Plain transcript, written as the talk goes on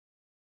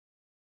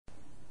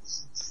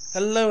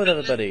Hello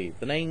everybody,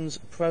 the name's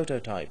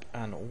Prototype,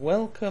 and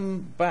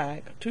welcome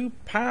back to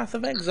Path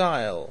of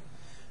Exile.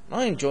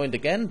 I'm joined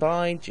again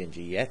by Ginger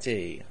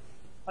Yeti.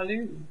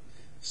 Hello.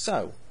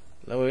 So,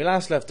 where we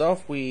last left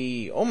off,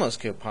 we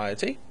almost killed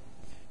Piety.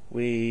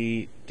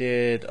 We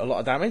did a lot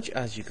of damage,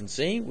 as you can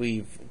see.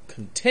 We've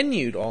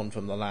continued on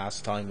from the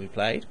last time we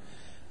played.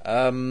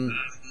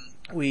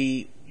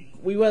 We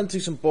went through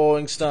some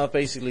boring stuff,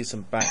 basically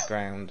some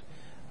background.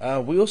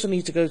 We also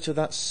need to go to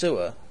that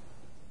sewer.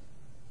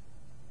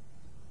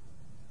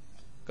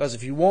 Guys,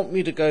 if you want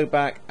me to go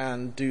back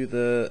and do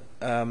the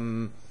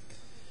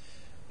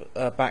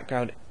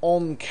background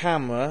on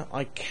camera,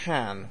 I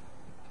can,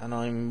 and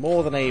I'm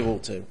more than able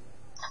to.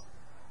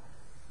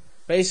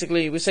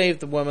 Basically, we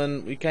saved the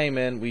woman, we came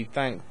in,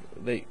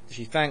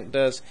 she thanked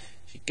us,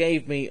 she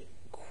gave me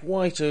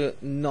quite a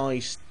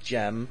nice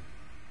gem.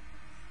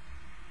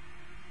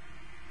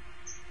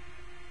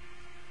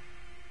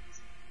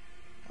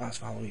 That's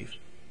foul leave.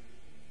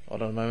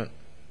 Hold on a moment.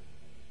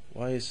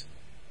 Why is...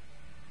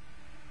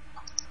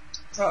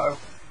 Uh-oh.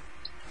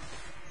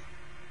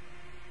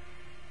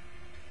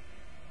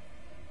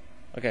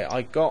 Okay,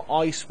 I got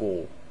Ice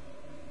Wall,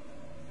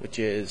 which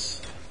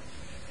is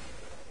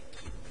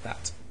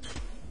that.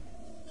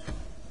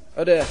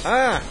 Oh dear!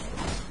 Ah!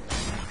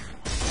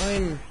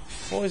 I'm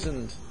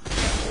poisoned.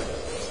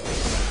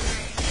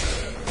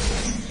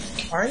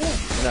 Are you?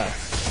 No.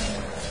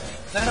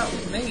 No, that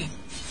was me.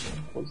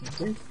 Poison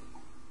too.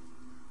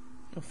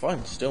 Oh,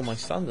 fine. Still my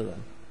thunder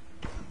then.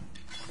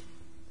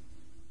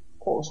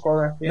 Quarter score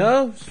there for you.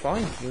 No, it's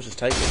fine. You'll just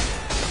take it.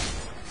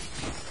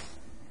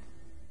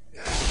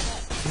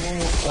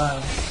 Oh,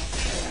 wow.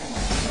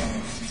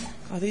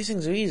 Oh, these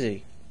things are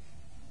easy.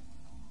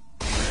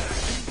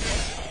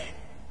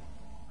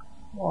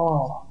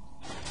 Oh.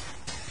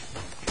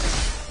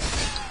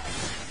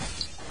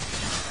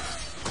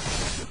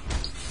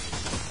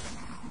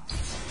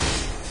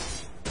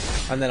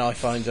 And then I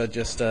find I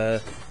just go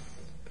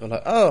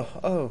like,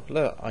 oh,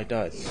 look, I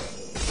died.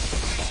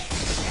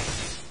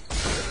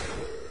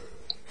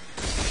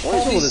 What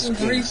is all this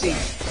greasy?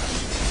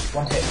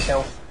 One hit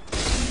kill.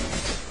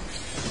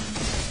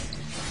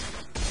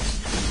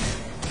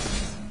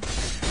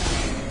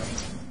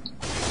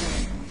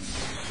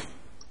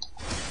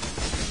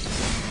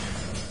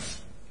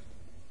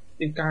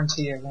 You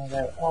guarantee you're gonna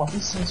go, oh,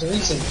 these things are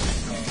easy.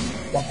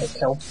 One hit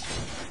kill.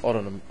 Hold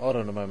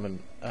on a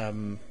moment.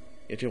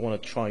 If you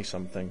want to try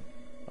something,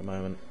 a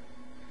moment.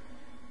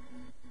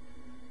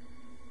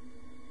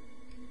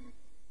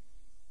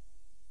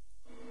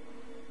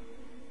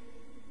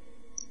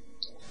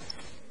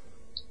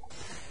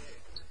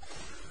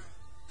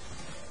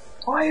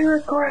 I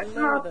regret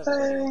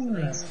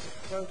nothing!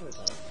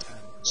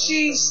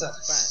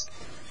 Jesus!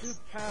 Back to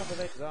Path of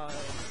Exile.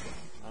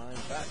 I'm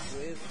back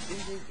with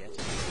Ginger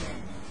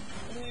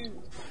Yeti.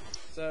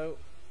 So,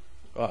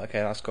 right, okay,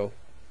 that's cool.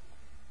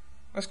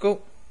 That's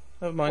cool.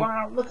 Never mind.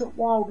 Wow, look at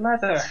wild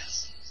leather!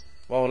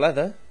 Wild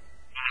leather?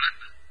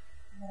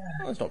 Yeah.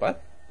 Oh, that's not bad.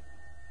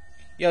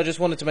 Yeah, I just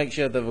wanted to make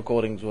sure the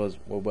recordings were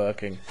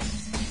working.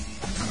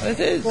 It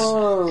is!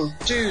 Whoa,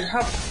 dude,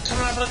 come and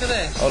have a look at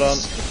this! Hold on.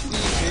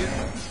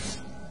 YouTube.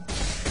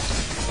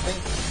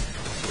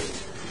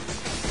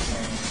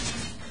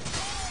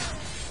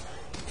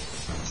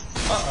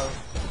 Uh-oh.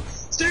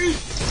 Dude!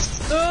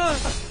 Ah!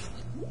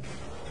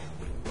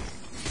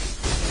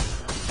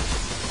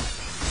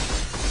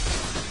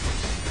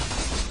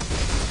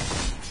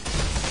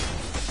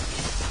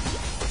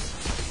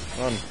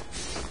 Run.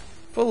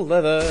 Full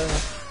leather.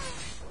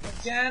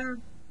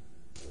 Again?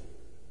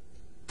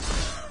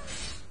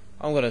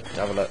 I'm gonna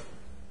have a look.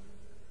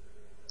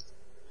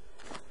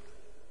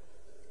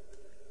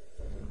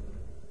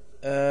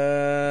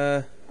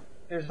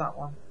 Here's that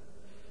one.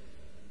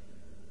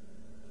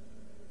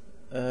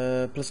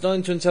 Plus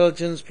 9 to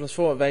intelligence, plus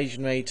 4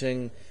 evasion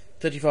rating,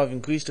 35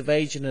 increased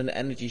evasion and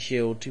energy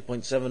shield,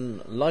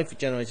 2.7 life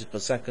regenerated per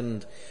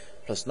second,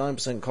 plus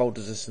 9% cold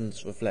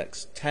resistance,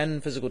 reflects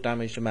 10 physical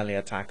damage to melee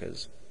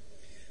attackers.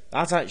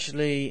 That's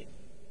actually...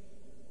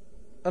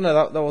 Oh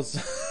no, that was...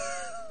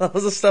 that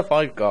was the stuff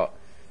I've got.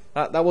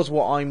 That was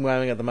what I'm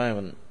wearing at the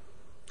moment.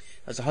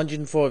 That's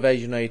 104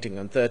 evasion rating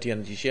and 30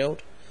 energy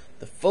shield.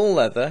 The full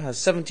leather has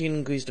 17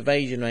 increased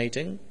evasion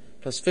rating,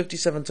 plus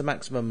 57 to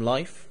maximum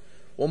life,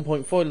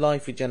 1.4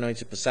 life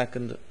regenerated per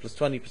second, plus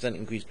 20%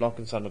 increased block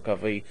and stun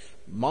recovery.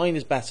 Mine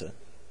is better.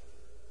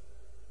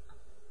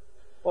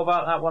 What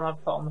about that one I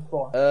put on the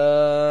floor?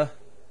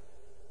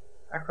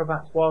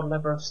 Acrobat's wild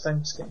leather of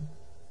stone skin.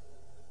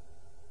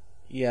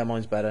 Yeah,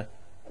 mine's better.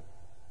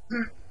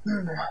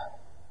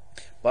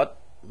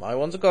 But my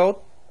ones are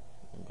gold.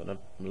 I'm gonna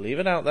leave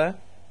it out there.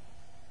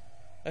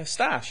 A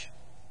stash.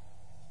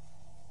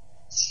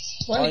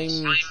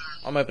 Wait.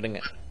 I'm opening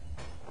it.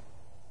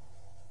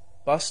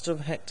 Bust of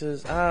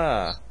Hector's.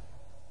 Ah,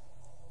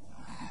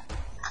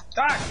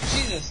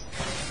 Jesus!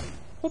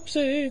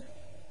 whoopsie.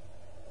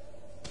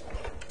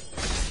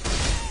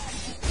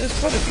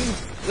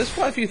 There's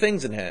quite a few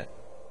things in here.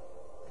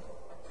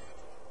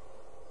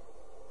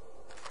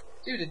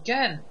 Dude,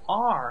 again,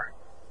 R.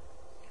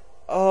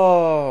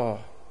 Oh,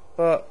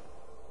 but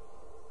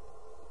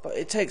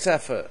it takes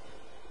effort.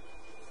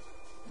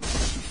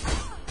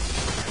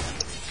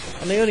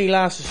 And they only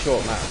last a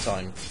short amount of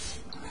time.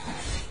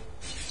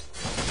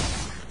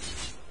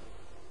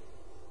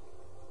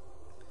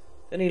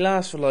 They only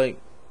last for like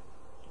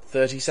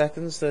 30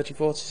 seconds, 30,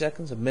 40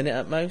 seconds, a minute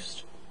at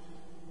most.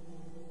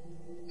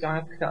 So I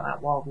have to cut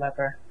that wild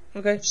leather.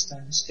 Okay.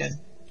 Stone skin.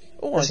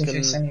 Oh, I Just in can...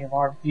 case any of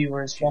our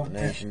viewers want it.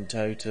 Nation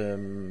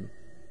Totem,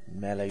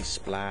 Melee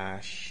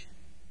Splash,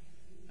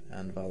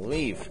 and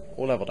Valweave.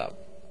 All leveled up.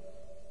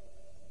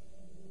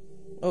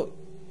 Oh,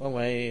 one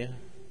way.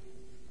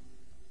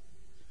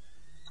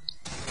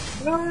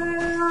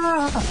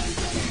 Ah!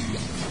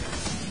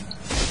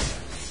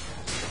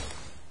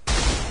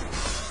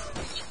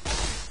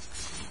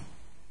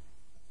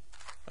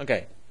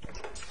 Okay.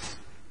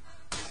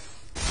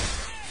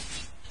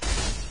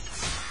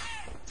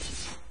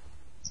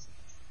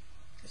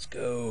 Let's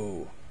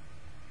go.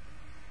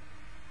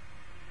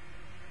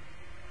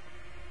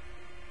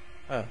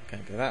 Oh,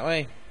 can't go that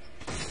way.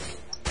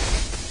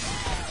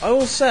 I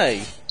will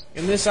say,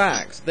 in this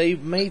act,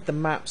 they've made the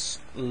maps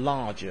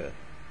larger.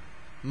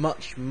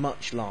 Much,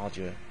 much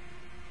larger.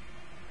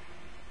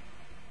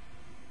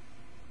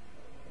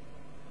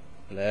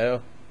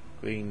 Hello?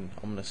 Green,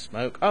 ominous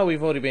smoke. Oh,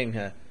 we've already been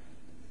here.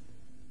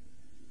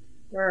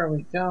 Where are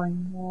we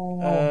going?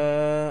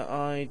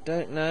 I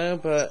don't know,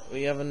 but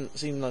we haven't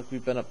seemed like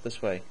we've been up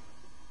this way.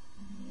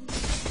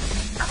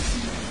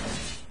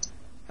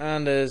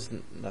 And there's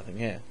nothing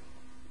here.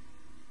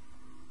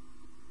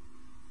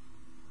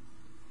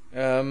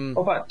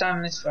 What about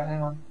down this way?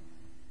 Hang on.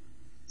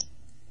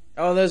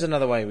 Oh, there's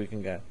another way we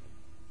can go.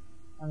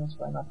 Down this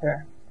way, up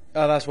here.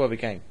 Oh, that's where we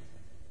came.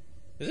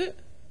 Is it?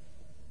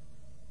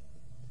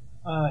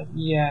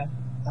 Yeah.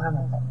 Damn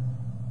it.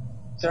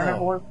 Is there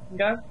another way we can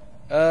go?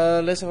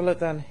 Let's have a look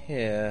down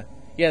here.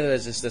 Yeah, there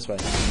is this way.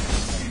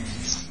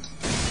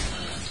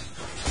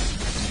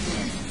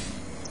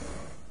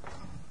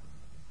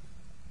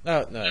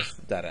 Oh, no, it's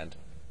dead end.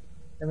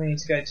 Then we need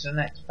to go to the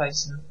next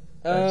place and...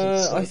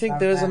 I think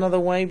there's another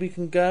way we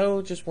can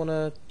go. Just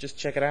wanna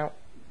check it out.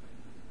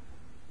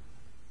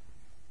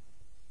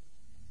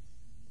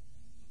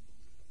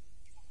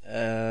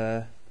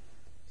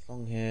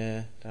 Along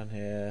here, down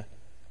here,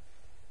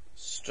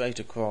 straight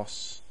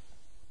across.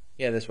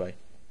 Yeah, this way.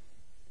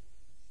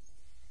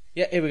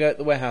 Yeah, here we go.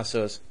 The warehouse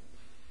sewers.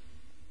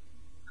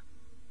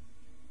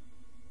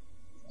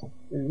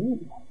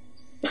 Ooh.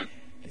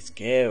 Let's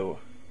go.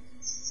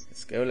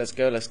 Let's go. Let's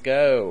go. Let's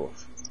go.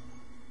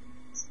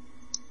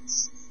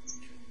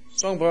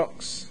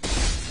 Strongbox.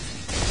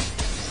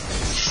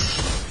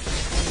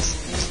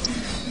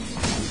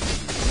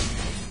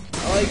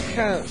 I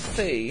can't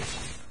see.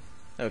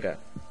 There we go.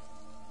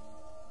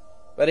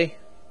 Ready?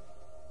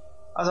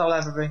 As I'll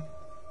ever be.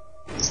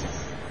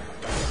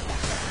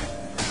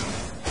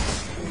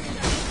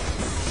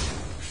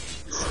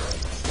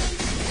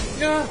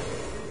 Yeah.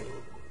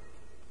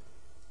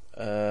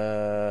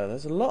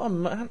 There's a lot of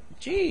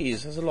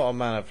jeez, there's a lot of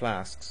mana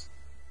flasks.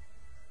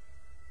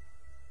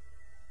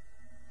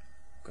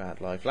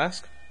 Grant life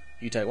flask.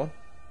 You take one.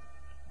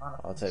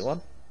 I'll take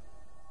one.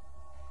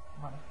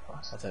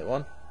 I'll take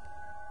one.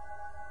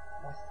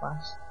 Life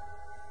flask.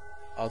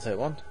 I'll take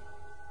one.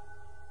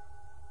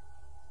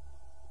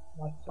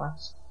 Life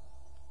flask.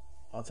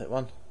 I'll take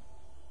one.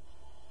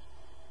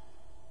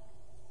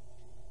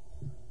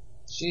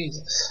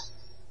 Jesus.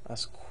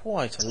 That's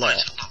quite a lot.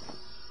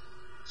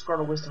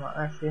 Scroll of wisdom right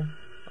there for you.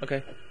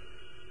 Okay.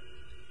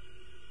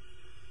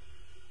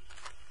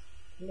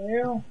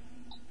 Hello.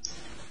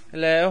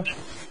 Hello.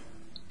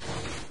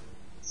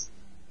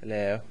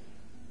 Hello.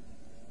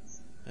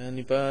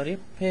 Anybody up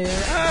here?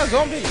 Ah,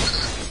 zombies!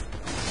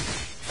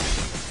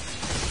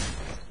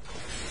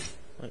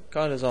 What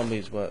kind of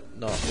zombies were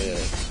not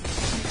really?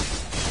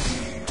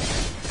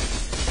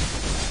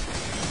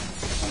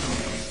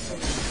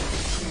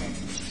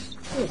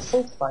 Ooh,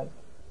 full fight.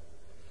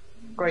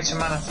 Greater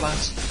mana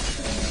flask.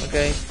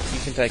 Okay, you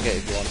can take it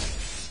if you want.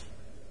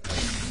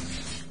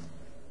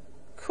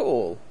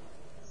 Cool.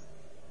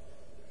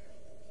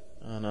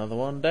 Another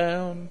one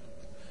down.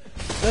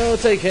 No,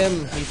 take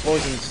him. He's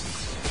poisoned.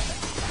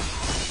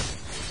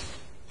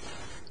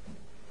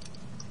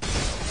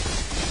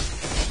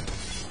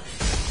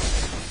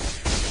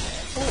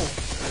 Oh,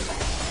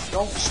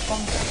 gold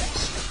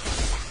sponges.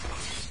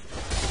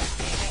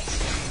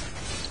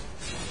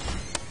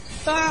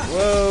 Ah!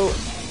 Whoa.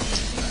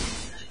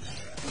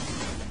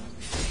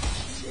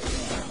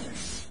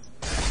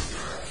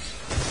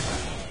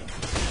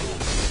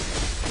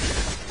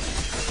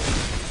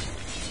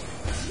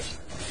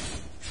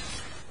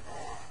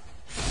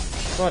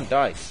 Come on,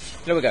 die.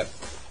 There we go.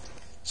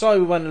 Sorry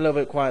we went a little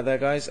bit quiet there,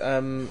 guys.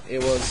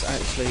 It was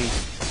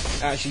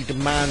actually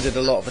demanded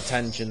a lot of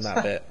attention,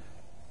 that bit.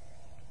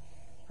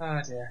 Oh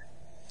dear.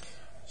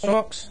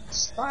 Socks.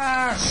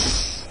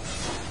 Splash!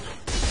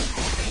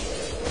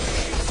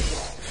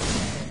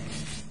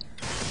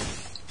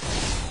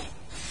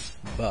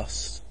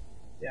 Bust.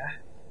 Yeah.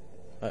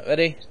 Right,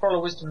 ready? Scroll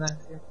of wisdom there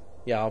for you.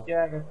 Yeah,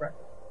 Yeah, go for it.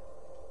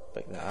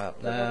 Pick that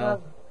up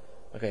now.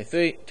 Okay,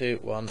 3, 2,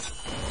 1.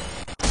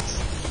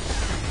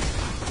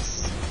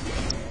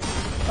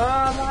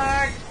 Oh,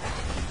 lag!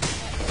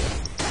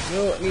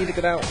 No, need to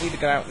get out, need to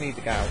get out, need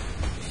to get out.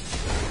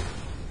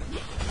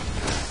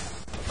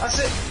 That's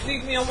it,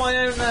 leave me on my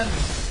own then.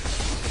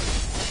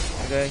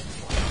 Okay.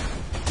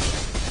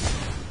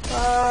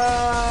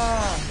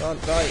 Ah!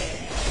 Don't die.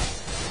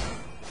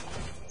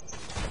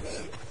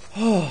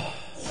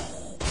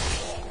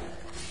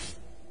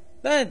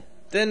 That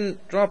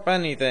didn't drop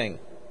anything.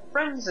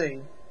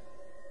 Frenzy!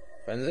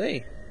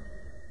 Frenzy?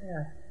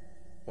 Yeah.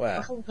 Where?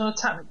 Before you can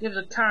attack, give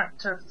the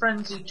character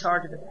frenzy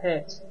charge if it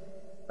hits.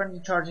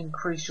 Frenzy charge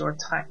increase your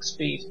attack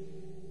speed.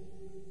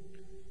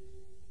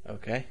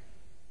 Okay.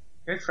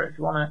 Go for it if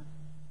you want it.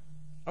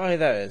 Oh,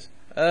 there it is.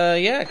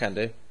 Yeah, I can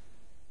do.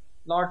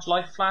 Large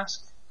life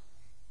flask.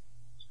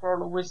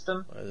 Scroll of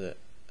wisdom. What is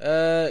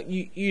it?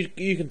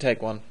 You can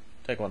take one.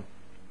 Take one.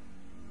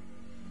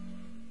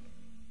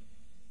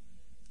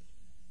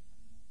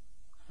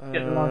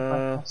 Get the large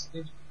life flask,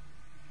 dude.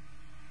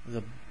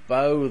 There's a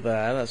bow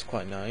there. That's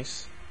quite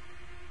nice.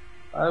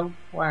 Oh,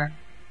 where?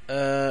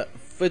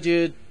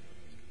 Frigid,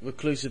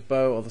 reclusive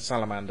bow, or the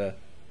salamander.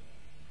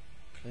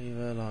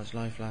 Cleaver, large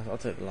life flask. I'll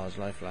take the large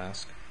life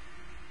flask.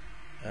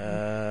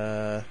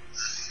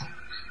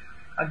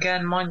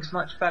 Again, mine's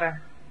much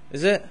better.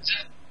 Is it?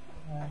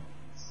 Yeah.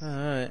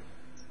 Alright.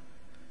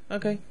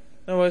 Okay,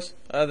 no worries.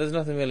 There's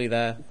nothing really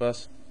there for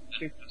us.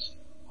 Shoot.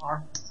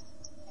 R.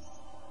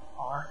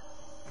 R.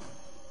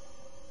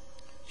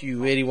 Do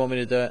you really want me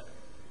to do it?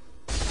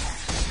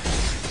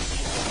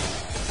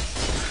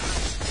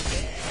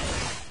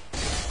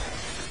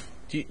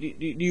 Do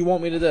you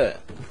want me to do it?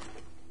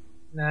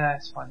 Nah,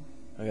 it's fine.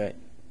 Okay.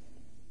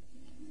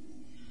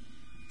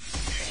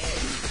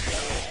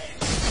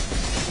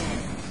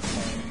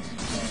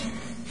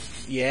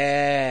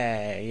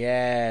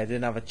 Yeah,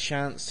 didn't have a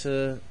chance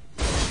to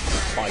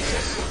fight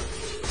us.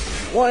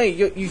 Why?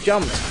 You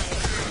jumped.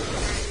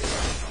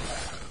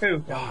 Who?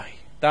 Why?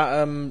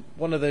 That,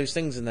 one of those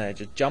things in there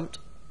just jumped.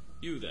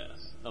 You there,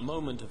 a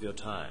moment of your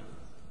time.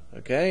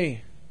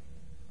 Okay.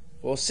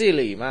 For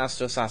Sealy,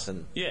 Master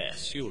Assassin.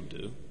 Yes, you'll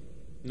do.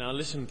 Now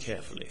listen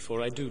carefully,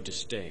 for I do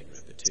disdain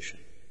repetition.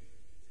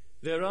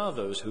 There are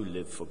those who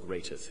live for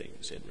greater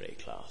things in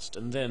Rayclast,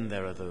 and then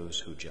there are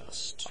those who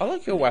just... I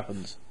like your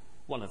weapons.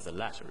 One of the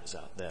latter is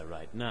out there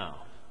right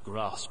now,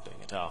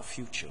 grasping at our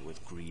future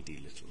with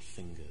greedy little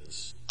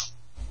fingers.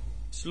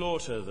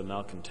 Slaughter the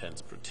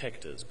malcontents'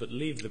 protectors, but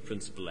leave the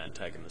principal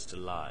antagonist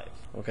alive.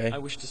 Okay. I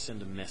wish to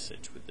send a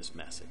message with this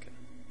massacre,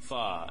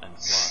 far and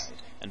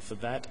wide, and for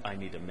that I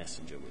need a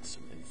messenger with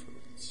some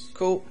influence.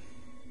 Cool.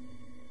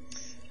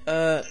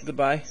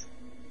 Goodbye.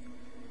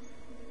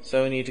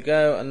 So we need to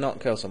go and not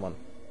kill someone.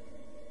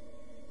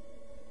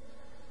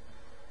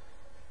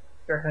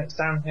 You reckon it's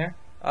down here?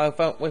 I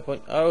found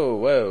waypoint. Oh,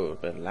 whoa, a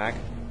bit of lag.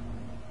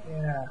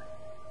 Yeah.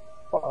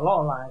 Got a lot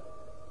of lag.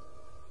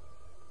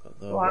 Got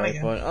the Go on waypoint.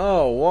 again.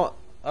 Oh, what?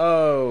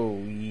 Oh,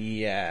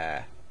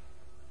 yeah.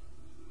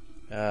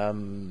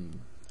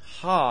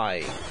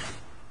 Hi.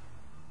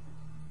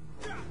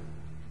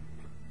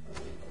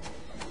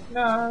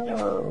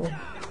 No.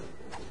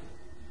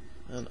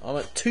 And I'm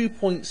at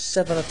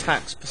 2.7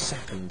 attacks per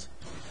second.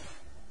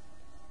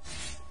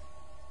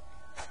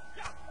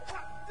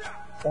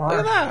 Wow. Look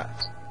at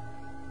that.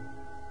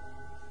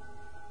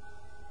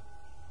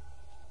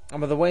 And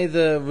by the way,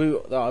 the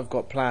route that I've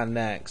got planned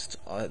next,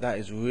 that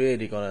is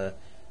really gonna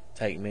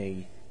take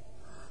me,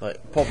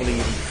 like, probably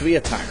even 3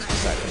 attacks per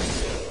second.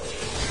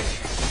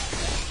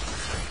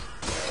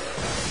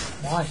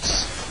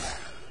 Nice.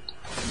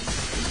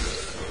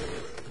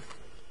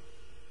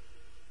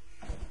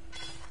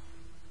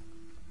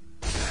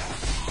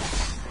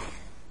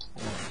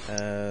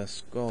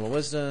 Scroll of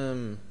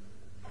Wisdom.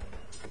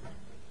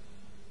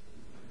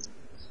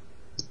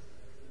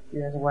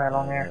 Yeah, there's a way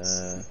along here.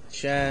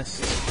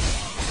 Chest.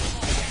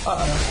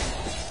 Uh-oh.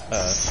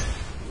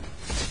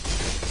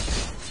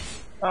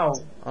 Oh.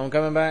 I'm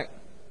coming back.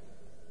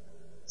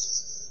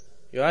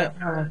 You alright?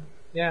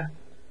 Yeah.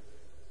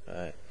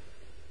 Alright.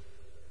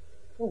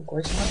 Oh,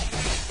 great.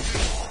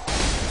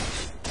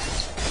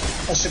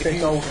 That's a bit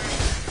golden.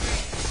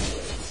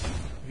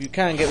 If you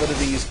can get rid of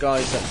these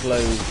guys that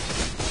blow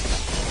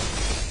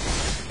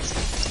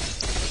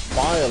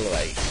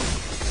violate.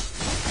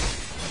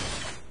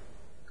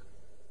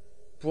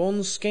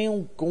 Bronze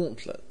scale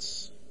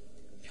gauntlets.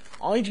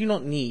 I do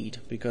not need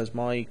because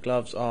my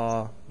gloves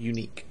are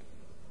unique.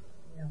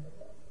 Yeah.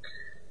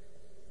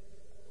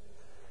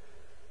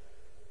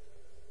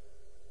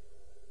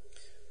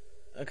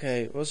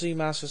 Okay, Rossi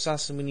Master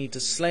Assassin, we need to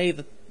slay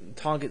the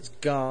target's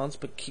guards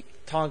but keep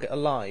target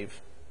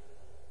alive.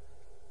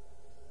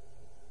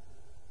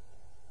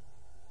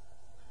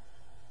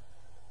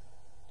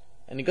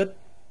 Any good?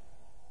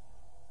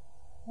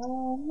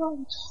 I'm not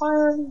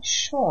entirely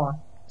sure.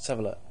 Let's have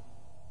a look.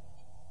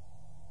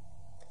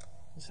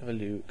 Let's have a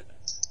look.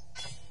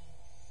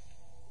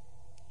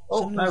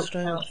 Oh, Summon no.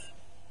 strength.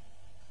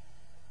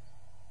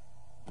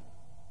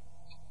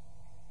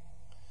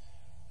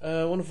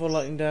 Wonderful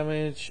lightning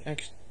damage.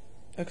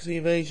 Accuracy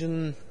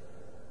evasion.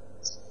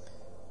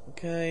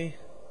 Okay.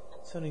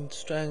 17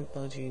 strength,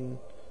 19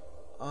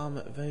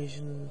 armor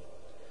evasion.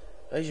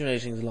 Evasion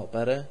rating is a lot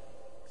better.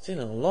 It's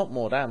dealing a lot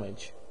more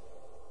damage.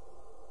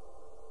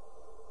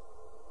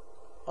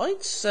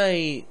 I'd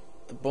say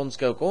the Bond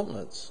Scale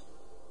Gauntlets.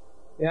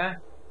 Yeah?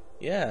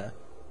 Yeah.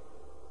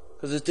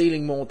 Because it's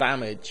dealing more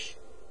damage.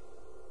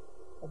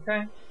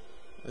 Okay.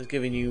 It's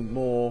giving you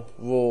more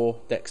raw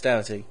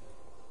dexterity.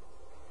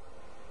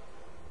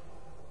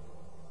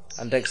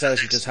 And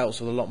dexterity just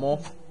helps with a lot more.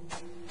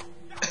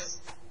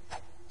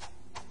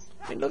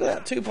 I mean, look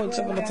at that,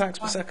 2.7 attacks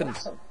per second.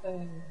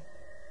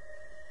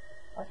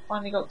 I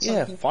finally got Yeah,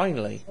 something.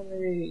 finally.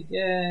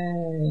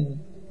 Yay!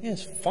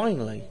 Yes,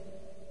 finally.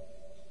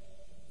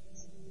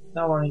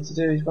 Now what I need to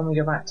do is when we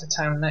go back to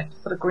town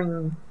next, put a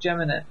green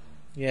gem in it.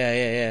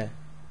 Yeah.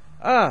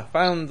 Ah,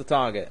 found the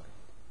target.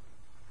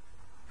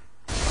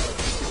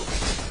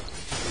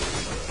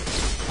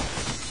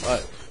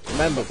 Right,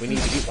 remember, we need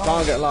to keep the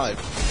target alive.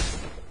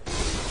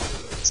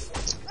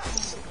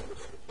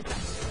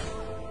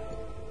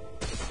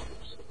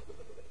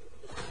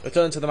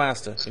 Return to the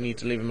master. You need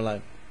to leave him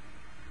alone.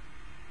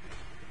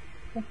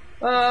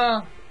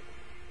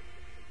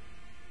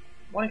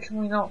 Why can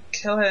we not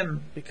kill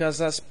him? Because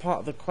that's part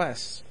of the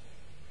quest.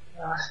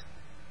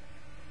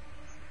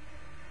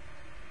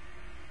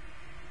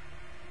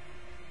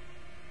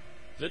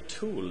 The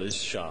tool is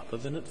sharper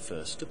than it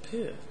first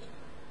appeared.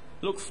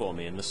 Look for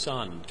me in the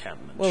San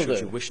encampment Will should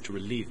do. you wish to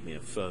relieve me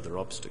of further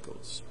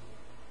obstacles.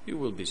 You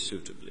will be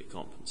suitably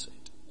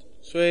compensated.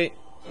 Sweet.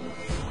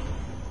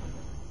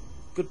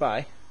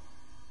 Goodbye.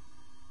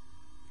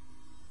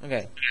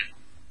 Okay.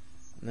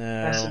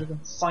 Yeah, so Now, we can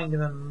find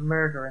him and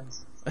murder him.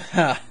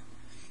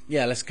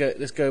 yeah, let's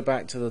go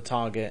back to the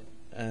target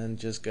and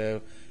just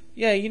go.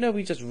 Yeah, you know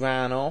we just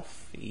ran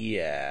off.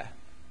 Yeah.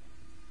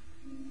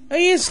 Oh,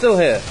 he is still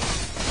here.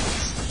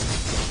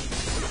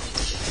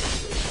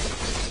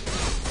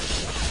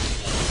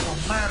 Oh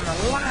man,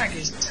 the lag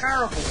is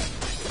terrible.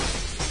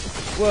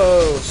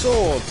 Whoa,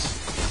 swords.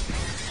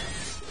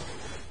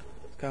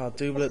 God,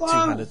 doublet,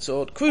 two-handed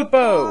sword,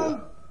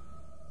 croupo.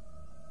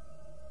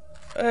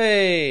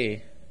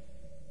 Hey,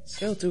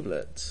 scale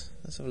doublet.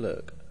 Let's have a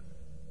look.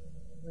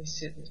 Let me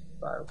see if this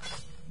bow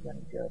is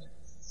any good.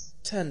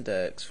 10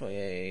 dex,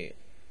 48,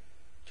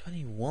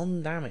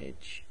 21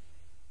 damage.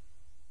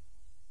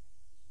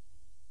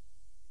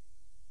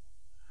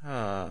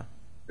 Huh.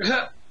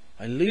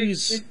 I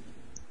lose.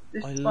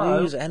 This I bow,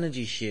 lose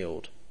energy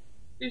shield.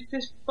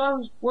 This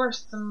bow's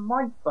worse than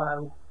my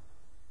bow.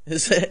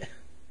 Is it?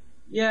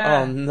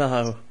 Yeah. Oh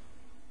no.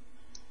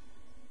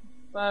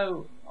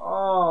 Bow.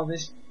 Oh,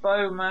 this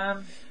bow,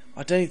 man.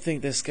 I don't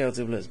think this scale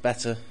doublet's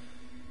better. Do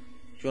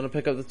you want to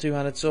pick up the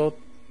two-handed sword?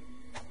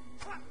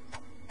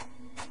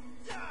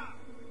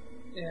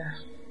 Yeah.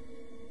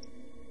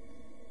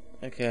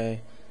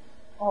 Okay.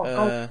 Oh,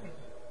 gold ring.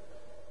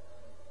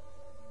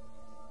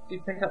 Did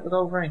you pick up the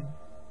gold ring?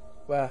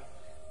 Where?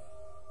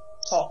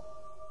 Top.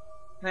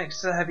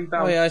 Next to the heavy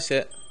belt. Oh yeah, I see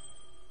it.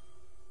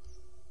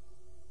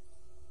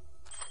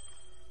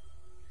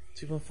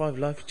 2.5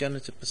 life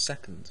generated per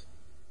second.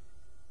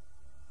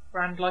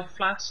 Brand life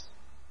flask.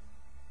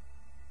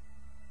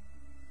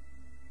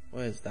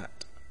 Where's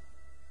that?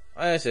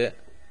 Oh, I see it.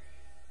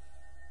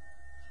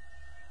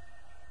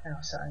 Hang on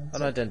a second.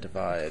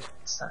 Unidentified.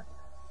 Stack.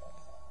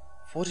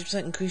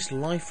 40% increased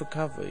life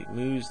recovery.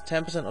 Moves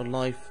 10% of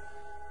life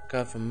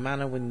recovered from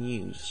mana when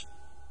used.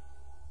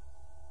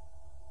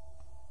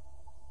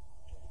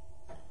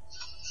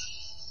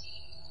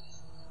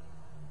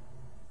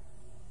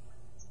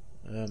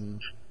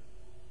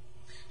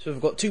 So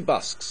we've got 2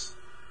 busks.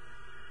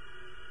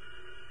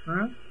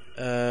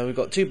 We've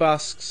got 2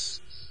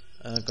 busks.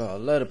 Got a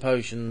load of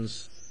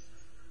potions.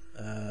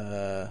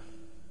 Over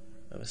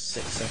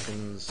 6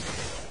 seconds.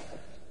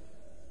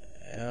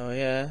 Oh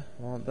yeah,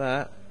 want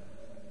that.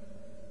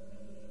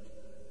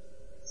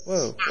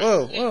 Whoa,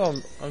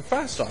 I'm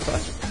fast, aren't I?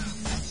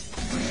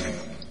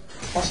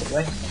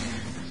 Possibly.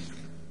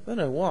 Don't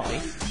know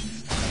why.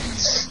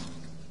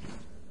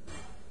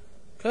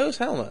 Close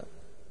helmet.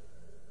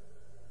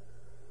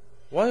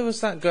 Why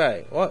was that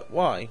grey? What?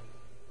 Why?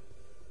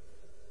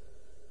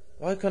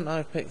 Why couldn't I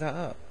have picked that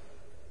up?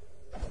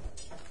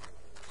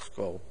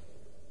 Scroll.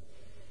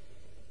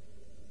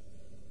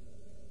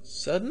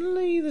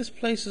 Suddenly, this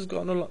place has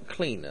gotten a lot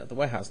cleaner. The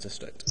warehouse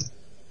district.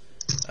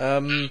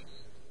 Let me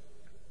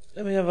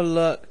have a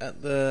look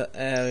at the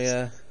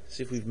area.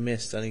 See if we've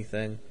missed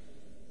anything.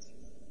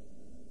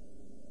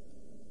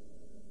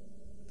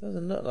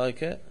 Doesn't look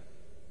like it.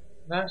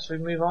 No, so we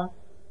move on.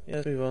 Yeah,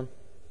 let's move on.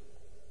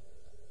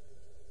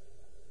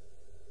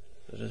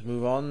 Let us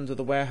move on to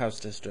the warehouse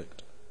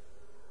district.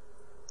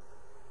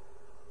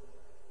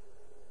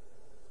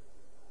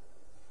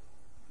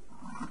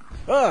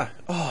 Ah!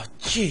 Oh,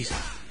 jeez.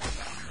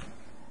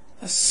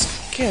 That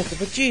scared the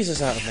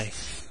bejesus out of me.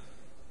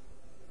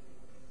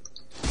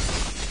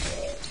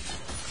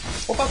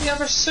 What about the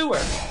other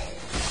sewer?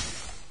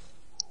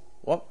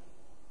 What?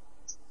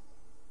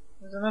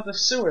 There's another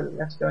sewer that we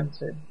have to go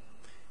into.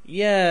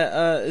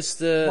 Yeah, it's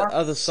the What?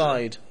 other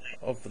side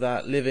of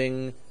that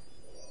living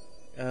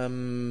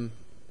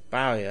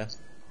barrier.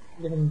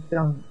 Living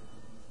down.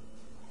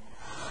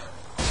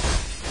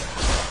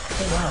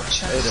 Oh wow,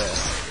 chest. Oh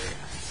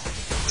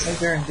dear. Oh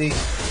dear indeed.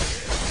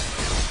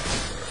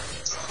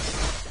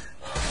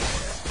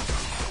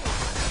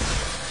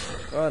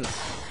 Run.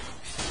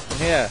 I'm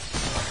here.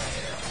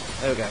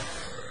 There we go.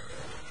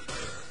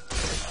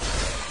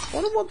 I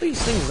wonder what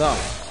these things are.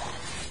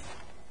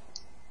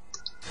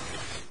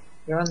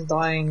 Your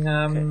undying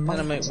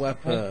Dynamite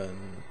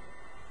weapon,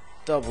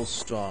 double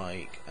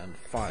strike, and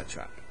fire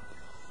trap.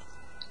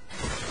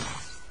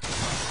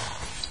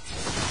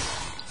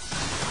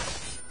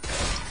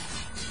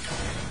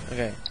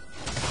 Okay.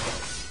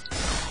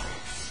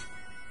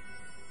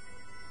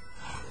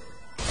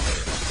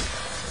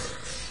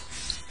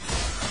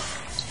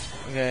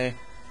 Okay.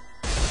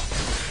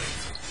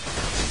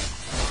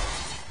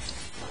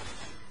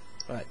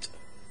 Right.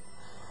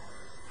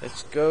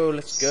 Let's go,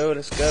 let's go,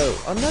 let's go.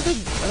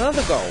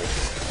 Another goal.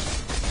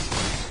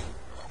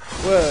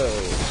 Whoa.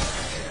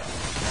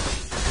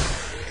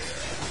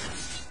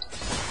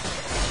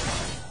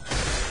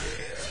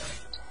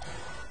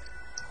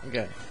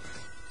 Okay.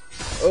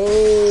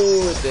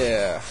 Oh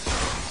dear.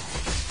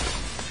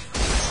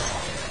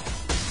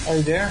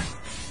 Oh dear.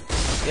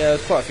 Yeah,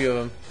 there's quite a few of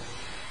them.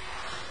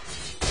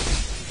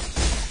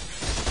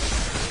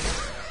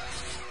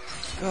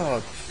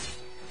 God.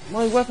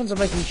 My weapons are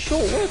making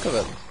short work of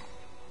them.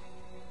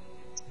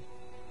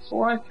 It's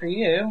alright for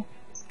you.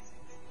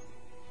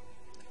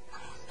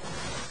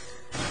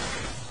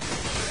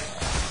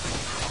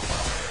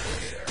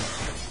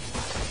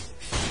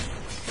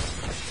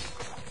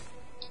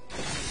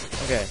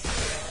 Okay.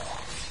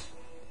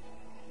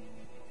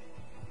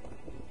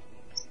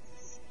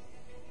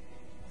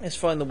 Let's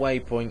find the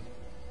waypoint.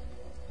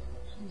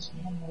 Jeez,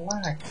 man, the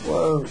lag.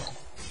 Whoa.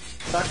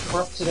 That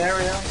corrupted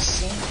area I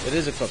see. It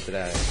is a corrupted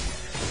area.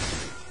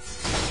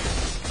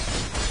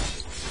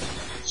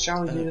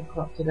 Shall we do the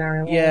corrupted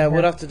area? Yeah,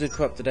 we'll have to do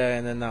corrupted area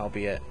and then that'll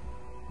be it.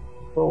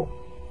 Cool.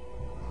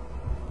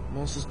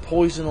 Monsters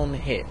poison on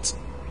hit.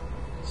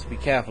 So be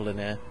careful in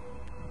here.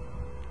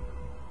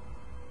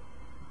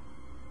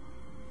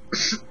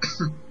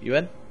 You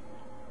in?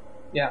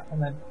 Yeah,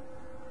 and then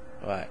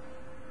Right.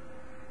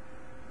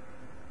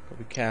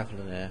 Gotta be careful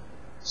in here.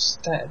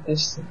 stay at a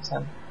distance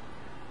and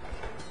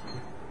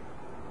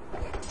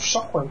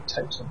shockwave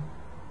totem.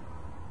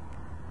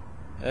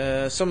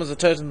 Summons a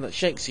totem that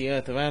shakes the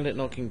earth around it,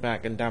 knocking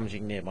back and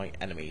damaging nearby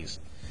enemies.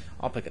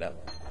 I'll pick it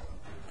up.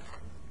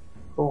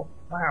 Cool.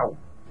 Wow.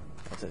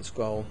 I'll take the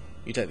scroll.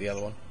 You take the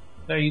other one.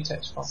 No, you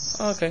take spot.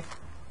 Oh, okay.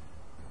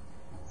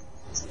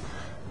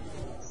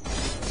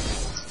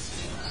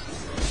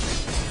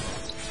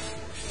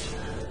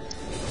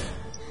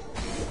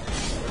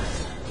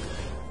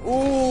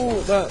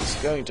 Ooh,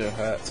 that's going to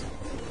hurt.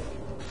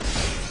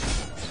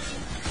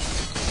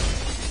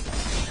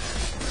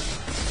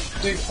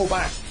 Dude, pull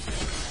back.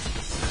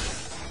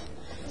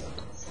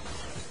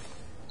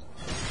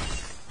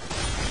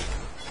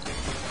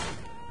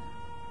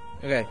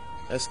 Okay,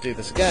 let's do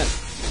this again.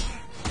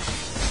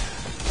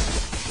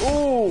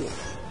 Ooh!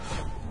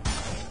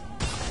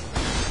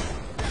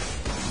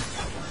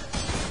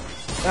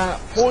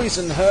 That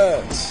poison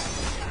hurts.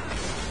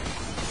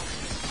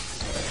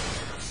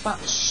 That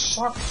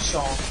sharp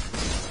shot.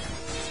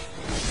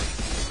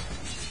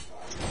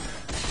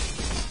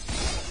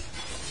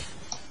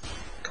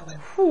 Got him.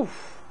 Whew.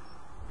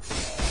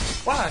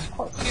 Wow, there's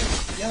quite a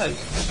few yellows.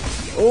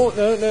 Oh,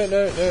 no, no,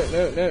 no, no,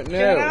 no, no, Get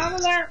no. out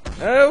of there!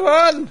 No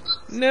one!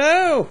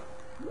 No!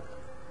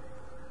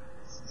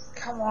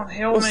 Come on,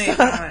 heal What's me. that?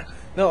 Damn it.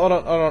 No, hold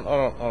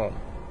on.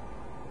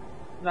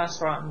 That's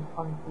right, I'm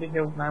fully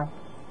healed now.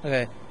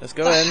 Okay, let's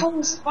go The in. hell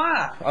was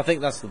that? I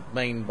think that's the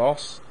main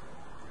boss.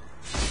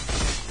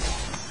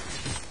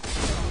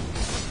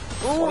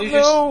 Oh, You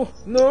no!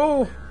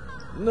 No!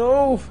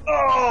 No!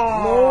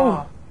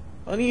 Oh!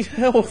 No! I need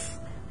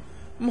health!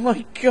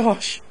 My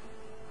gosh!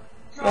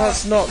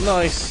 That's not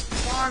nice.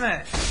 Darn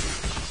it!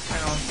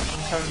 Hang on,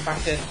 I'm coming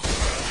back in.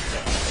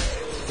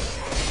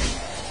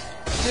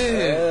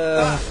 Dude,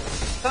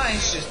 that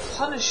is just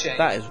punishing.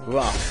 That is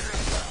rough.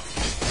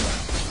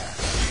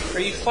 Are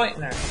you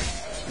fighting her?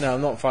 No,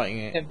 I'm not fighting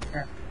it.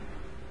 Here.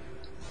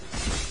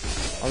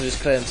 I'm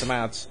just clearing some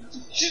ads.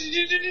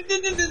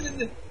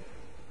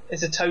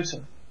 It's a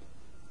totem.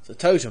 It's a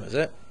totem, is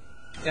it?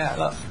 Yeah,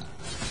 look.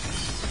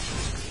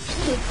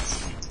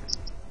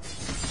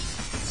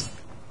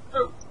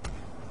 Oh.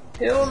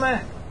 Heal me!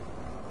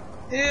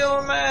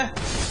 Heal me!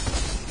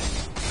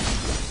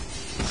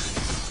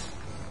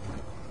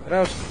 Get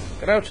out!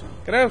 Get out!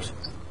 Get out!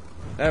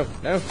 No,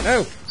 no,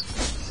 no!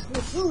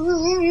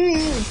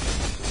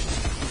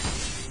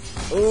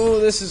 Oh,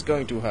 this is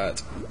going to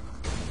hurt.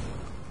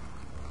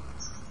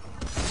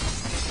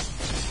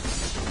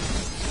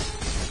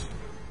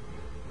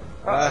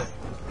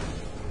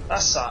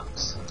 That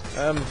sucks.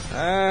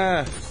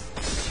 Ah.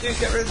 Dude,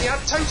 get rid of the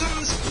ad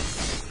totems!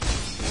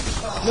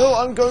 No,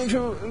 I'm going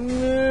to.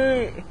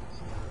 No.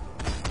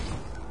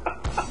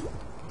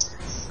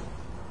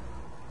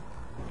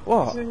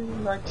 What?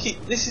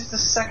 This is the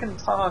second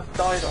time I've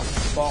died on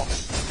this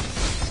boss.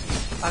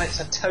 And it's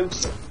a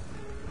totem.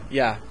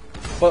 Yeah.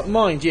 But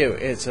mind you,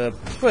 it's a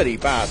pretty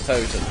bad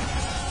totem.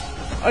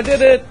 I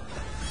did it!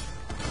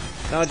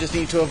 Now I just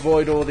need to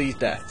avoid all these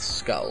death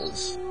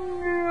skulls.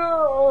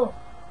 No.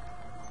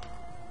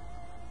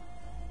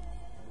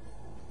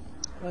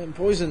 I'm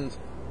poisoned.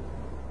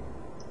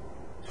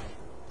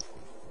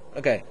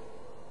 Okay.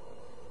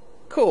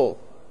 Cool.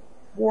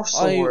 War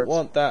sword. I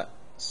want that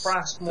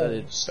Brass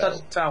mold.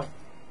 Studded belt.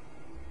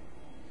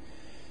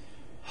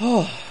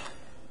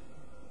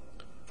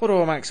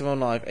 Photo maximum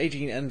life,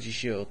 18 energy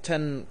shield,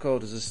 10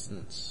 cold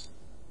resistance.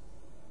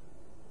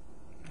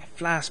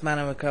 Flask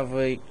mana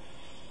recovery.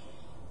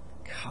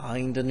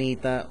 Kinda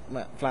need that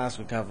flask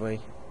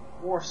recovery.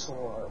 War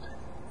sword.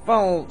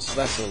 Val's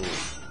vessel.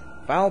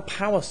 Val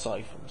power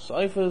siphon.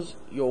 Ciphers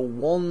your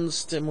wands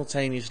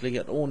simultaneously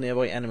at all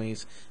nearby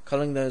enemies,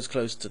 culling those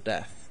close to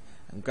death,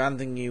 and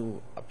granting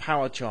you a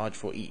power charge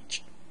for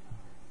each.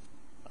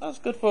 That's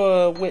good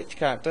for a witch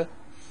character.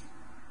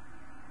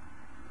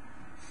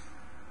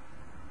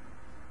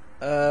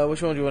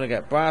 Which one do you want to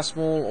get? Brass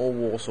maul or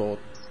war sword?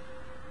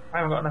 I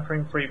haven't got enough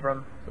room for either of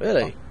them.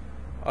 Really?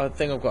 I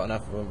think I've got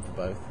enough room for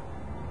both.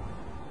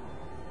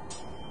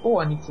 Oh,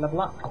 I need to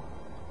level up.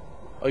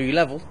 Are you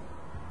leveled?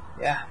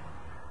 Yeah.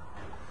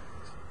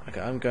 Okay,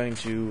 I'm going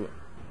to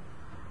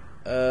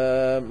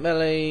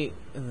melee.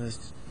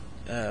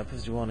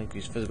 +1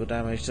 increase physical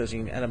damage,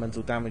 13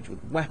 elemental damage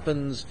with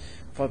weapons,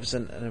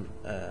 5%.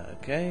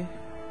 Okay.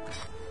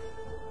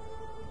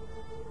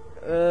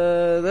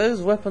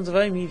 Those weapons are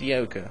very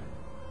mediocre.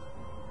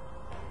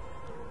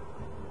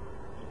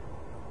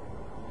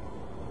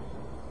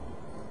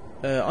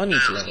 I need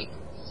to level.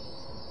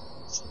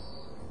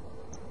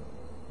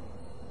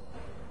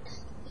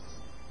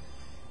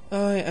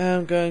 I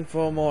am going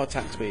for more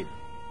attack speed.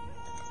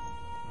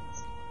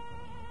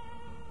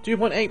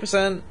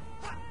 2.8%.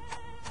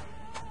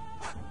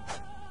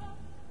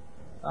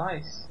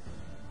 Nice.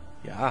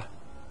 Yeah.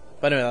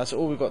 But anyway, that's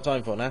all we've got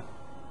time for now.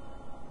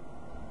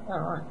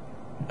 Alright.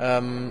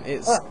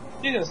 It's... Oh,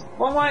 Jesus,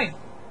 one way!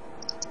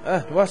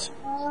 What?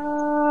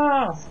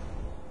 Ah.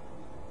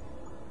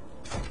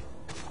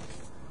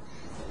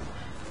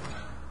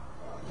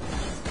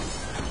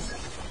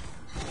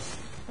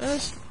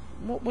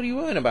 What are you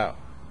worrying about?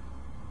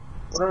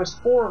 Well, there was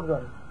 4 of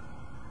them.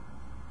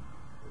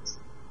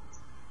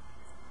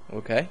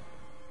 Okay.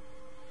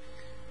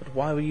 But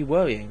why were you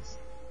worrying?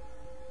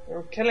 They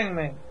were killing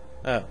me.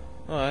 Oh,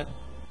 alright.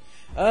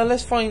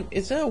 Let's find...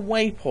 Is there a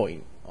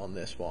waypoint on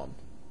this one?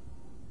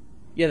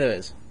 Yeah, there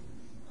is.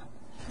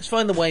 Let's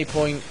find the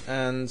waypoint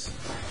and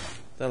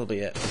that'll be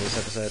it for this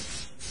episode.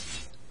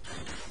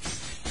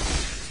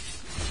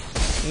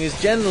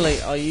 Because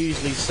generally I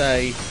usually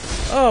say,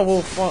 oh,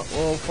 we'll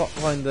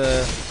find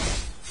the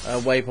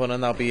waypoint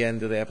and that'll be the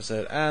end of the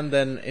episode, and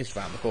then it's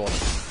round the corner.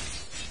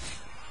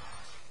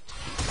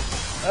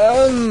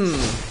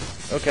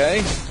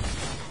 Okay.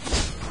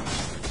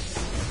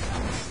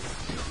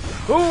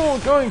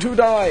 Oh, going to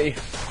die!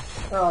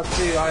 Oh,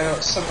 dude, I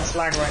got so much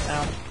lag right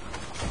now.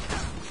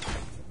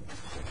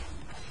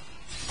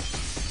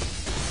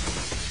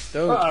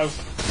 Don't. Uh-oh.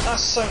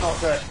 That's so not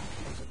good.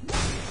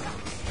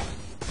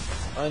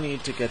 I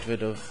need to get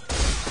rid of...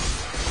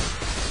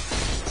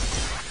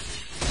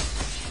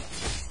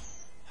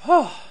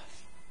 Oh,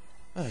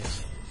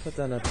 yes. Put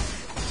down a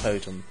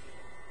totem.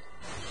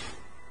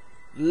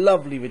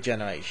 Lovely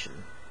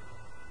regeneration.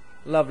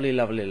 Lovely,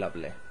 lovely,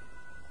 lovely.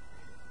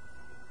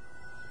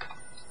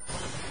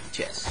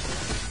 Cheers.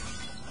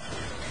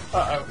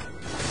 Uh-oh.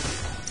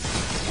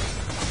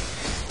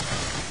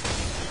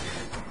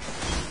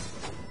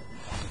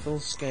 Full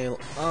scale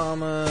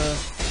armor.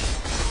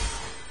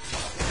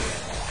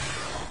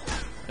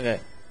 Okay.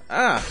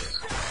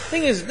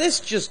 Thing is, this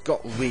just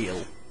got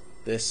real.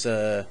 This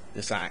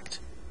act.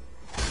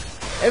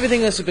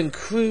 Everything else has been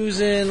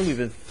cruising. We've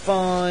been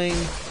fine.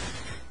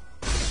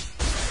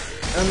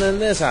 And then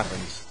this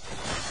happens.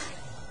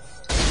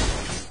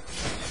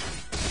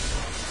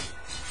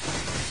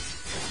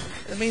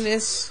 I mean,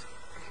 this.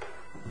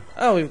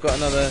 Oh, we've got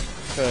another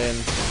Korean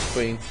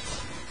queen.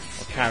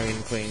 Or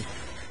carrion queen.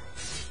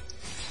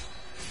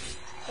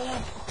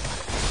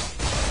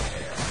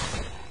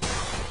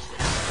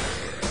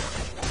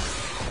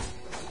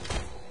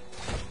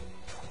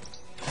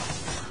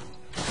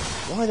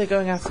 Why are they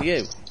going after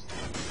you?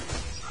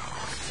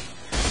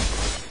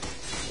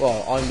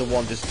 Well, I'm the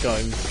one just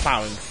going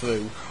plowing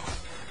through.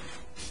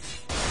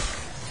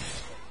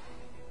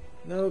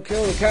 No,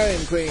 kill the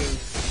carrion queen.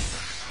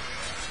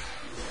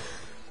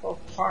 Oh,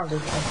 finally,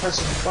 I'm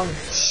pressing the button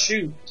to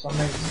shoot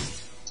something.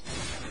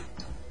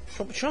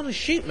 Stop trying to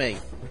shoot me.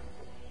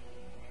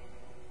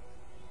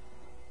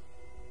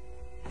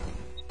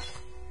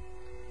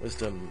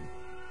 Wisdom.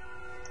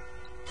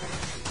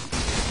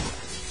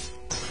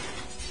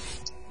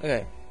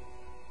 Okay.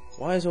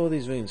 Why is all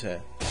these runes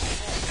here?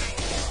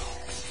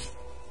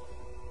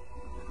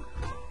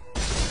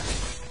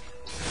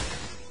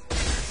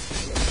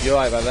 You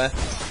alright back there?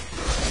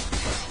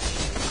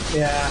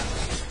 Yeah.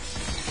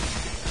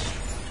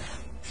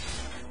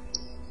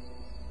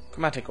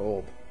 Chromatic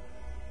orb.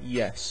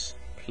 Yes,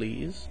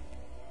 please.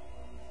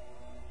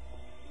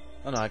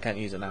 Oh no, I can't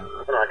use it now.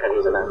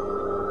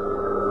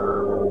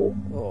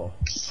 Oh.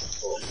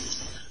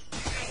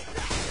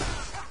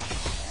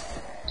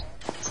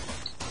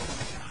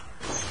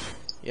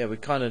 Yeah, we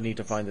kind of need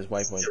to find this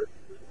waypoint.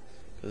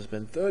 It's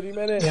been 30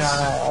 minutes. Yeah,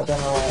 I don't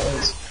know where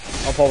it is.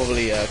 I'll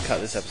probably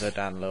cut this episode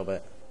down a little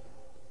bit.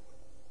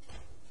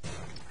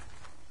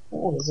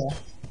 What was that?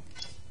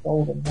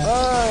 Golden.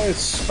 Oh,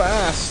 it's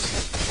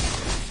fast.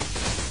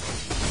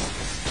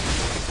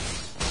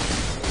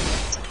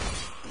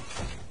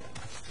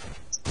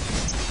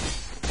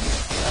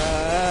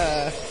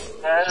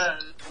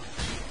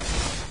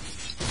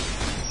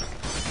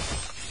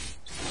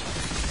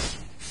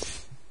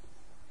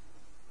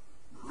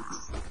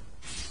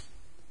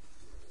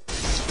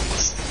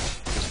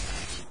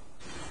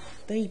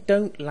 They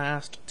don't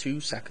last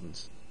 2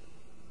 seconds.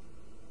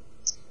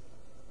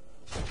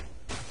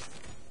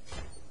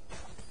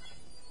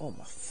 Oh,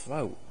 my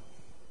throat.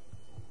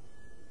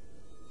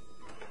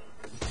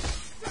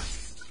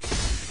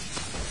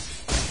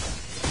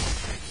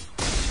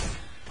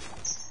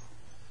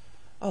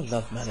 I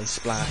love melee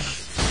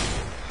splash.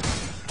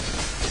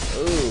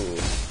 Ooh.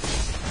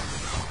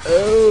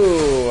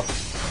 Ooh.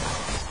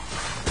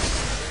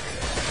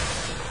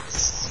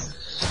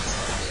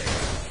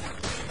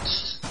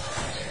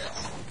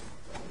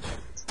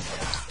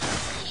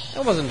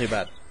 That wasn't too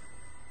bad.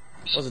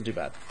 Wasn't too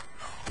bad.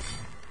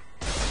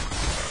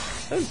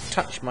 Don't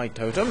touch my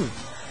totem.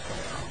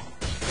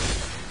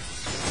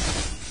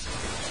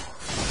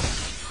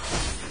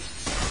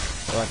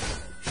 Right.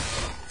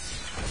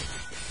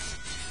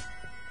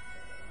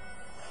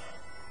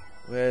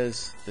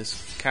 Where's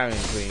this carrion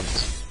queen?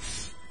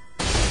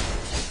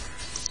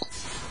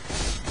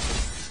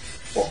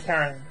 What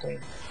carrion queen?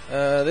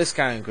 This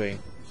carrion queen.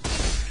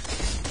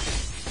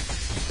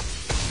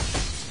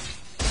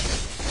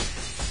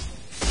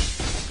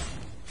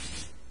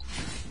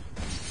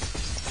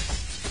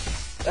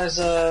 There's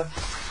a...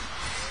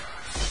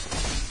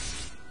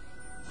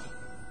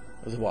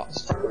 There's what?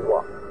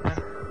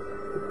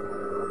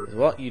 There's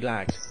what? You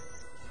lagged.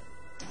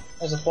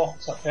 There's a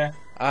box up here.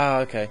 Ah,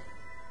 okay.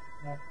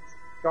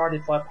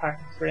 Guarded by a pack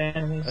of 3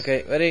 enemies.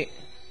 Okay, ready?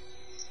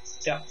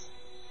 Yeah.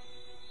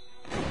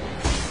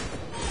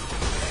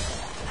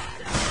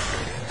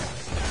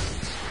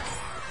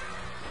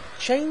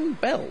 Chain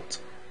belt.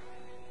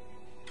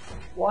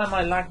 Why am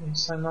I lagging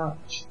so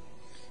much?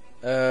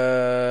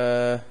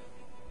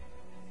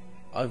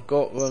 I've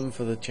got one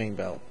for the chain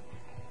belt.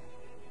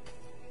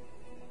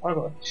 I've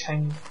got a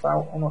chain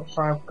belt. I'm not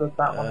sure how good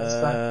that one is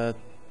though.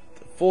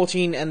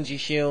 14 energy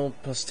shield,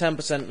 plus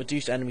 10%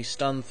 reduced enemy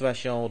stun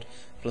threshold,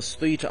 plus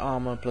 3 to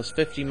armor, plus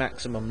 50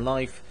 maximum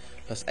life,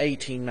 plus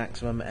 18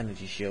 maximum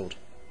energy shield.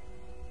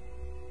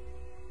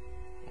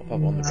 I'll pop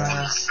it on the ground.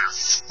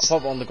 I'll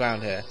pop it on the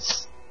ground here.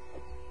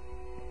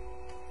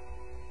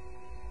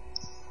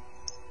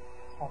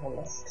 Have a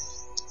look.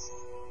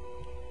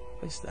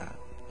 What's that?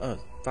 Oh,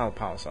 valid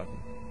power siphon.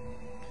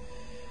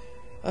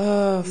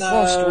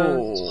 Frost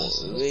wall.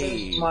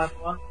 Leave. My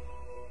one.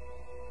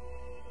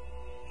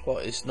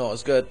 What? It's not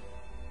as good.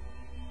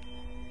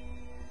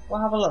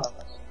 Well, have a look.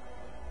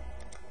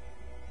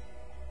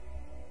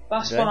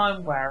 That's Okay. what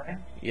I'm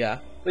wearing, Yeah.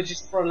 which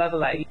is for a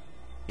level 8.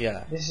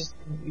 Yeah. This is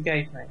what you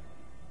gave me.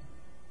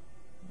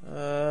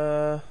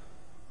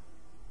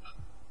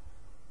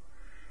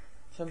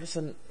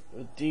 10%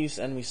 reduce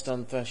enemy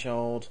stun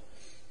threshold,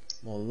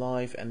 more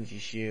life, energy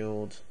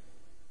shield,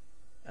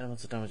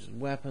 elemental damage with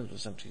weapons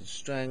with 17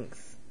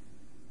 strength.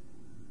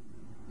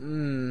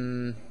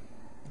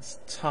 It's a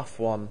tough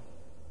one.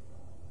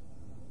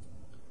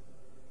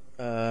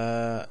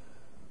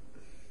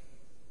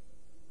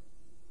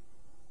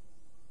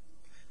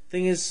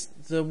 Thing is,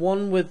 the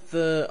one with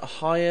the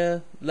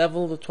higher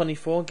level, the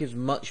 24, gives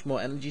much more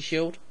energy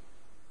shield.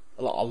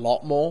 A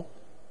lot more.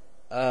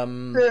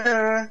 And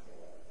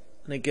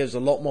it gives a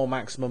lot more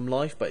maximum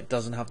life, but it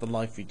doesn't have the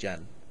life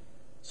regen.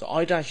 So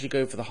I'd actually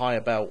go for the higher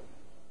belt.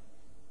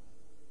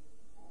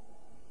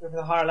 Go for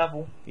the higher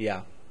level.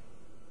 Yeah.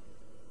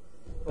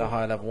 The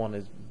higher level one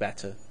is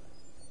better.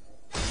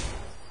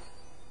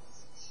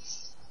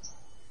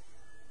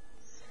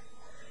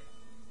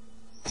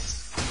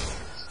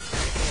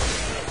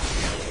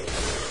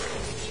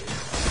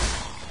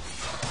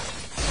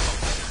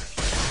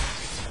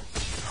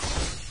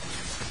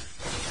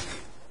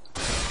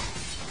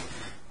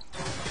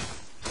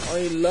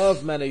 I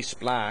love melee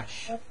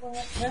splash.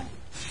 Yeah.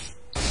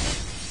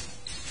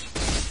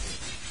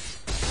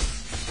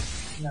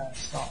 No,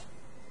 it's not.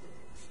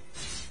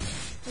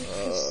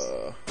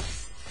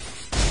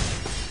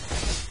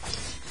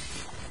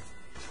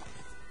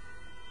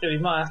 Dude, we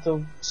might have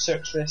to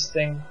search this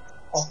thing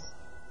off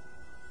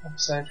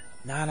episode.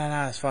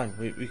 No, it's fine.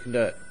 We can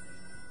do it.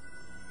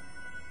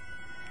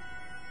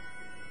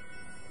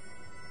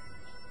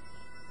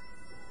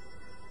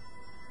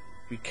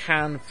 We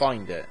can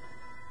find it.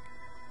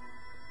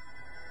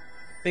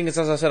 Thing is,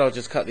 as I said, I'll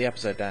just cut the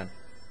episode down.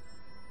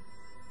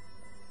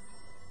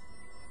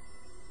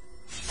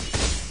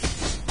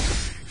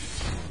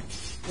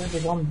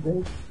 There's one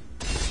big.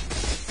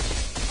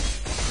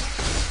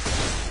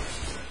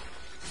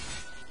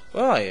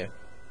 Where are you?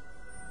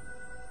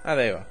 Ah,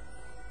 there you are.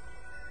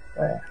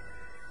 There.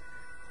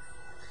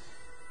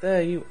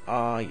 There you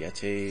are,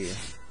 Yeti.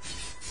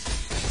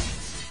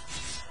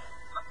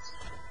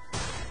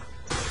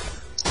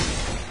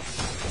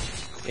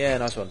 Yeah,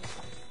 nice one.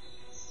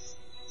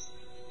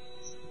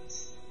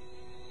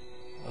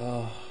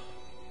 Oh.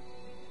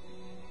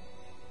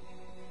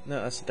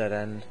 No, that's a dead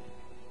end.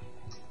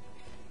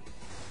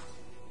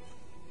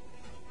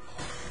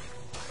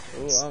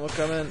 Oh, armor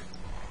coming.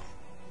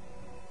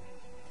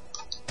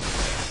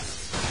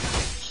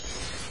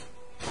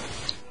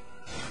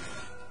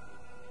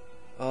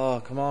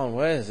 Oh, come on,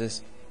 where is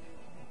this?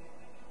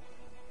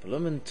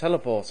 Bloomin'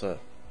 teleporter.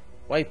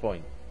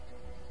 Waypoint.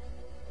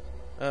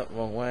 Oh,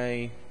 wrong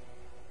way.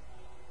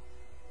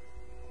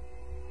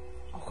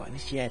 Oh, got in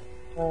this shed.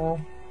 The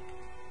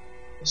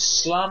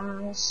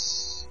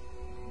slums.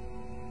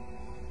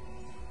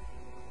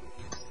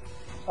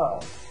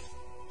 Oh.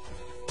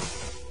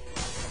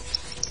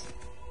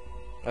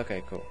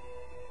 Okay, cool.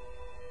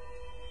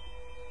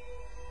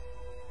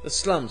 The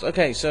slums.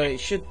 Okay, so it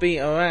should be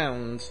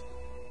around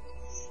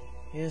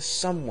here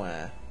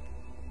somewhere.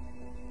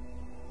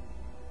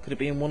 Could it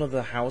be in one of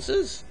the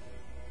houses?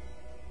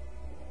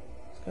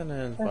 Let's go in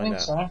there and I find think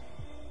out. so. Let's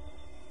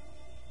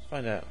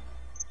find out.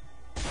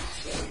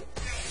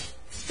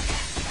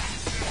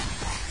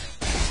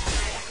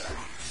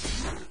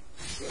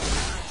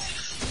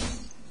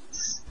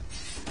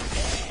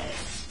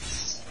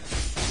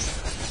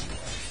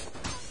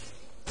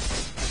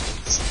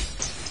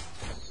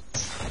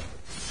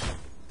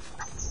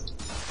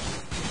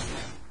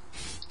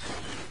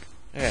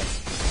 Okay.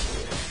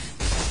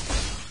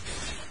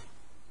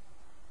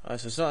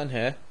 Alright, so it's not in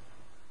here.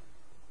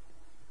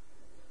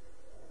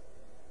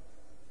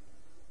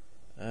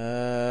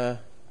 Where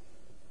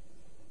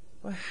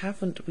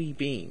haven't we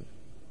been?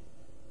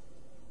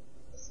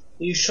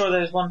 Are you sure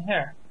there's one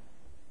here?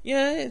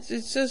 Yeah, it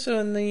says so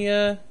in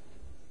the,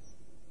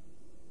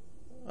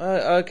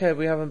 okay,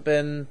 we haven't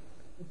been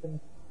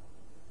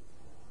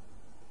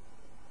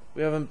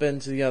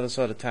to the other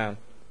side of town.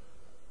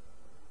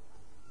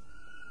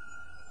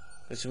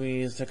 So we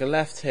need to take a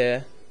left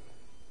here.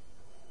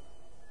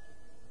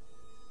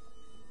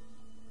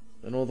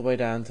 Then all the way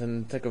down,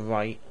 and take a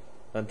right.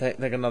 Then take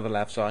another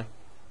left, sorry.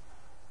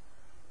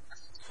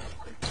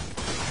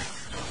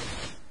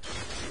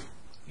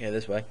 Yeah,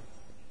 this way.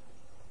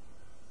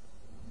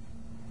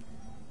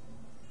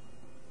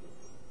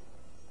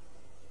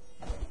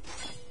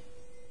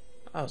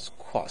 That was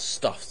quite a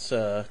stuffed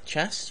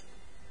chest.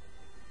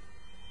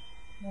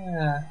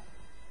 Yeah.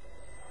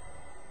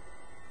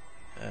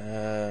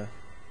 The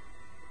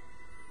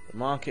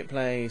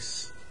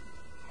marketplace.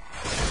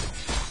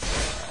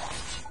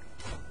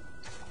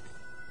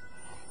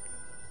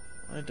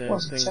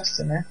 What's a chest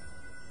in there?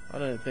 I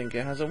don't think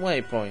it has a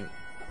waypoint.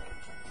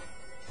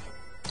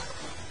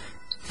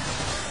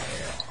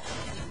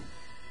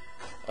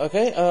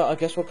 Okay, I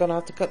guess we're gonna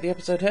have to cut the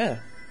episode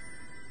here.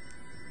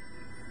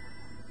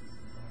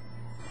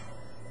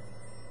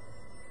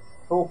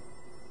 Cool.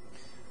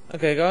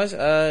 Okay guys,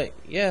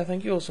 yeah,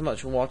 thank you all so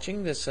much for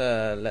watching this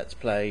Let's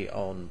Play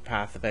on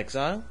Path of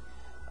Exile.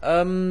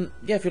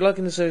 Yeah, if you're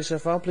liking the series so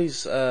far,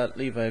 please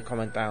leave a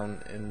comment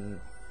down in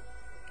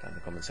the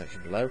comment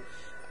section below.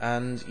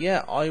 And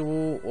yeah,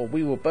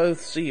 we will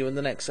both see you in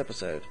the next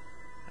episode.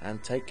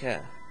 And take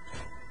care.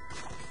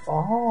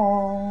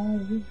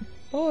 Bye.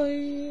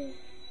 Bye.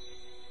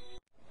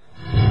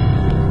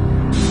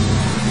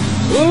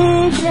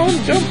 Oh, come on,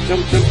 jump,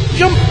 jump, jump,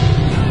 jump!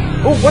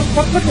 Oh, what?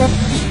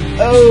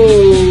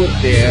 Oh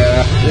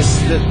dear,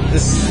 this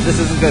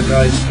isn't good,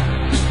 guys.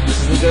 This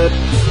isn't good.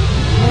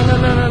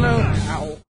 No.